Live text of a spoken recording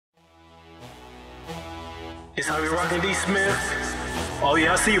It's how we rockin' D. Smith. Oh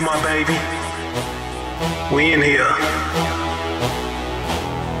yeah, I see you, my baby. We in here.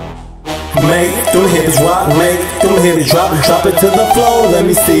 Make them hips rock, make them hips drop it to the floor. Let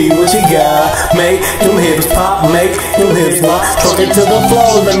me see what you got. Make them hips pop, make them hips rock, truck it to the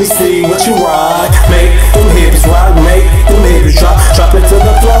floor. Let me see what you rock. Make them hips rock, make them hips drop it to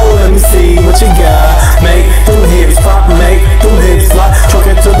the floor. Let me see what you got. Make them hips pop, make them hips rock, truck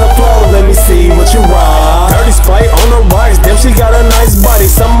it to the floor. Let me see what you rock. Dirty Sprite on the rise, damn she got a nice body.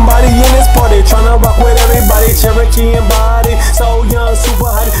 Somebody in this party tryna rock with everybody. Cherokee and body, so young, super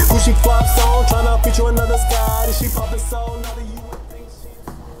hot. Gucci flop song, tryna feature another Scotty. She poppin' so now that you would think she.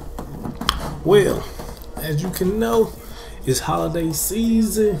 Well, as you can know, it's holiday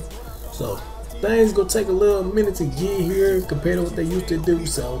season, so things gonna take a little minute to get here compared to what they used to do.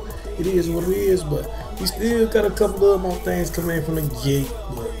 So it is what it is, but we still got a couple of more things coming in from the gate.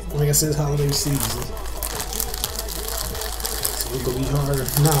 But like I said, it's holiday season, so it's gonna be harder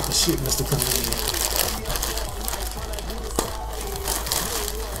now for shipments to come in.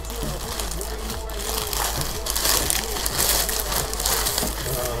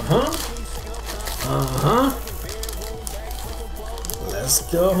 Let's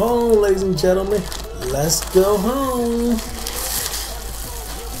go home, ladies and gentlemen. Let's go home.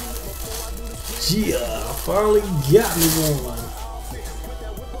 Yeah, I finally got me one.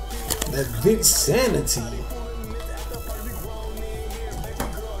 That Vinsanity.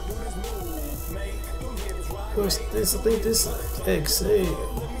 What's this? I think this is XL.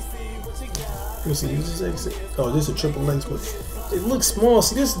 Let me see, this is XL. Oh, this is a triple X, but it looks small.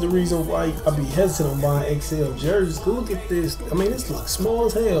 See, this is the reason why I be hesitant on buying XL jerseys. Cause look at this. I mean, this looks small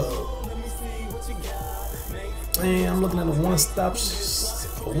as hell. And I'm looking at a one-stop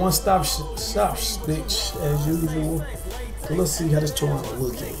shop stitch as usual. So let's see how this Toronto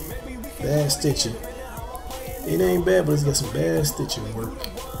looking. Bad stitching. It ain't bad, but it's got some bad stitching work.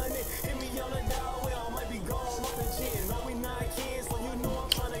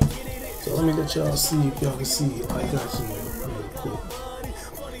 So let me let y'all see if y'all can see it like I can real quick.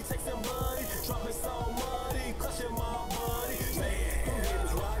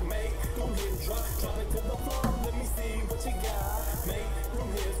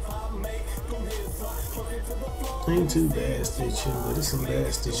 Ain't too bad stitching, but it's some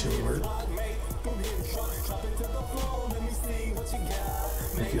bad stitching work.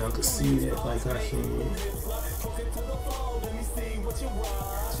 If y'all can see that like I can.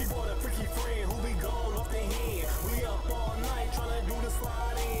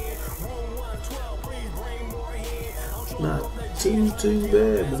 Not too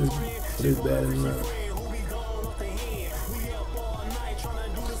bad, but it's bad enough.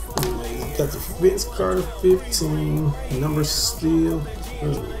 Anyway, got the Vince Carter 15, number still.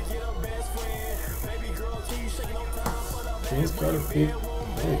 Vince Carter 15.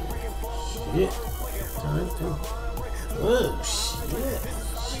 Oh, shit. Turn it down. Oh,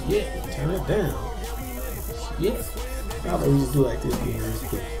 shit. Turn it down. Shit. I thought we just do like this again real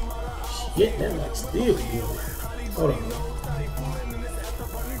quick. Shit, that like still good. Hold on.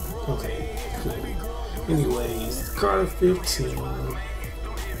 Okay, cool. Anyways, Carter 15.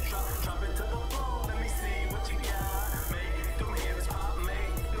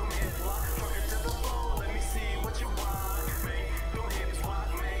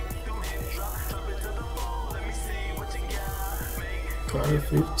 Carter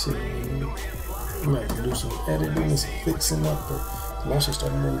 15. I might do some editing and some fixing up, but my shit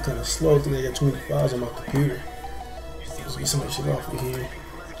started moving kind of slow. I think I got too many files on my computer. Let's get some of that shit off of here.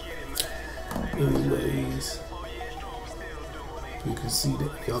 Anyways, you can see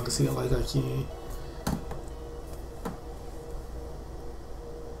that. Y'all can see it like I can.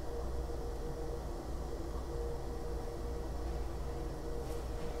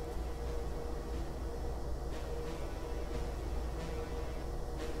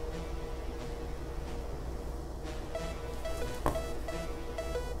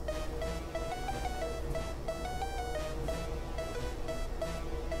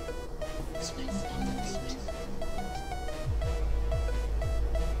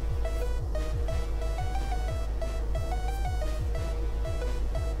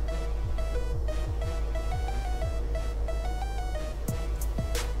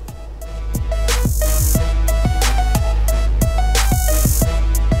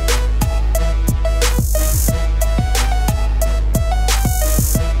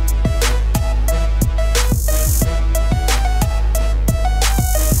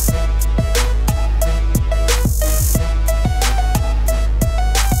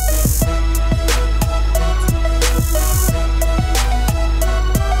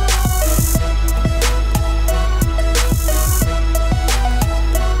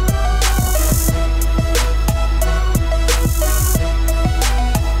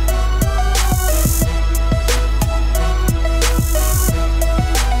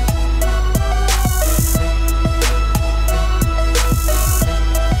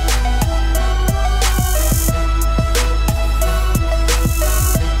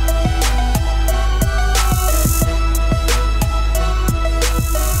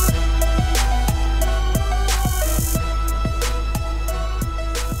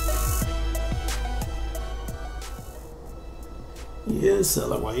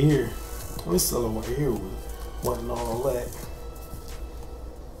 sell it right here. We sell it right here with wasn't all that.